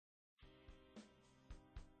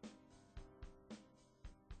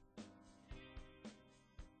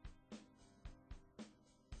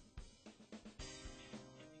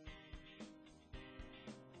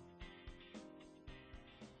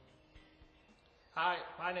Hi,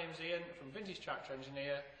 my name is Ian from Vintage Tractor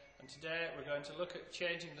Engineer, and today we're going to look at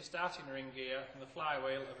changing the starting ring gear and the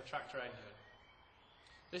flywheel of a tractor engine.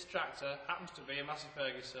 This tractor happens to be a Massey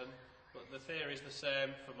Ferguson, but the theory is the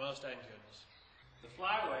same for most engines. The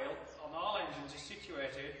flywheel on all engines is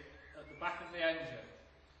situated at the back of the engine,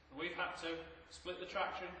 and we've had to split the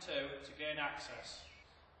tractor in two to gain access.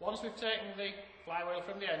 Once we've taken the flywheel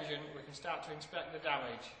from the engine, we can start to inspect the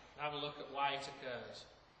damage and have a look at why it occurs.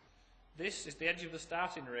 This is the edge of the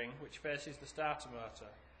starting ring which faces the starter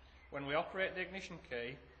motor. When we operate the ignition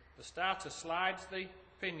key, the starter slides the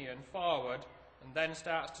pinion forward and then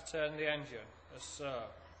starts to turn the engine, as so.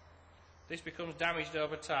 This becomes damaged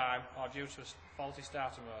over time or due to a faulty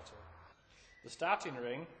starter motor. The starting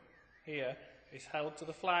ring here is held to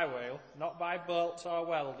the flywheel not by bolts or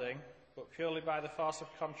welding, but purely by the force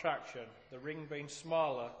of contraction, the ring being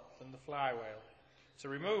smaller than the flywheel. To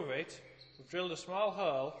remove it, we've drilled a small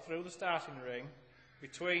hole through the starting ring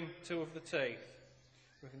between two of the teeth.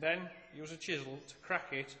 We can then use a chisel to crack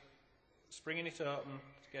it, springing it open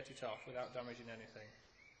to get it off without damaging anything.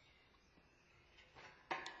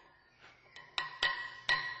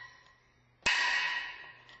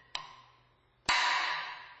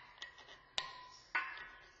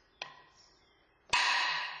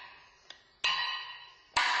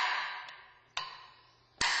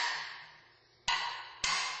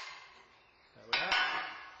 There we are.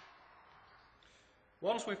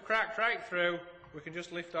 Once we've cracked right through, we can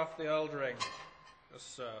just lift off the old ring, as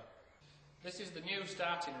so. This is the new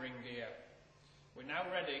starting ring gear. We're now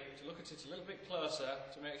ready to look at it a little bit closer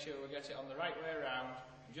to make sure we get it on the right way around,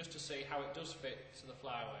 and just to see how it does fit to the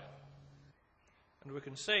flywheel. And we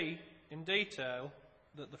can see in detail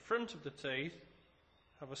that the front of the teeth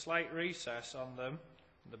have a slight recess on them,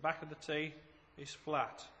 and the back of the teeth is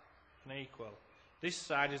flat and equal. This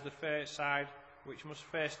side is the side which must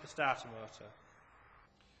face the starter motor.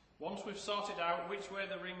 Once we've sorted out which way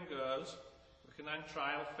the ring goes, we can then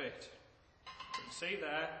trial fit. You can see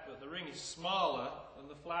there that the ring is smaller than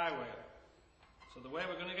the flywheel. So the way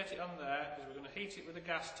we're going to get it on there is we're going to heat it with a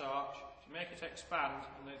gas torch to make it expand,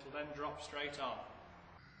 and it will then drop straight on.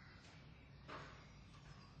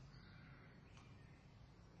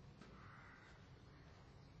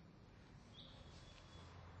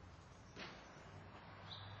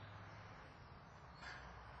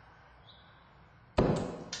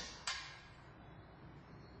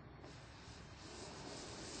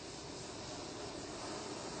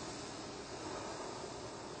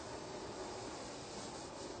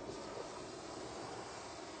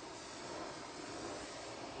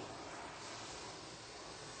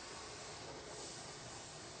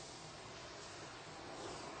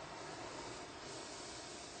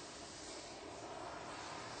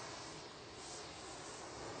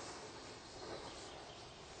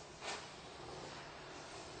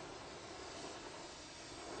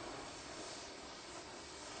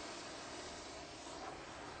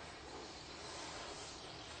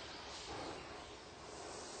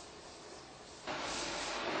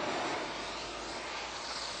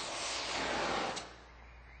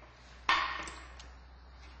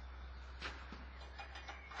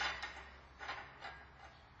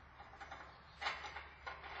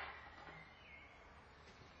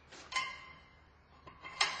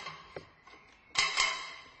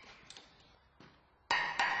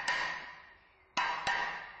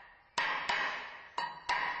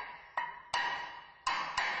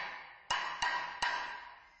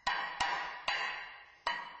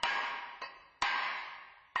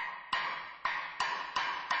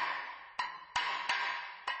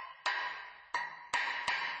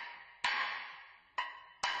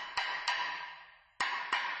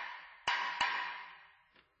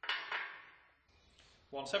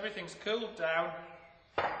 Once everything's cooled down,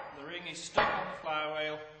 the ring is stuck on the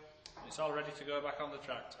flywheel and it's all ready to go back on the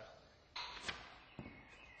tractor.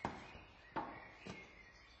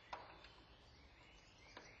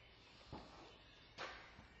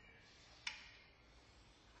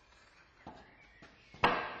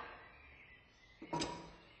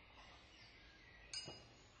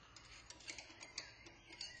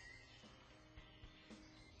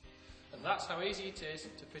 And that's how easy it is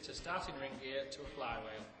to fit a starting ring gear to a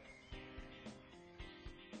flywheel.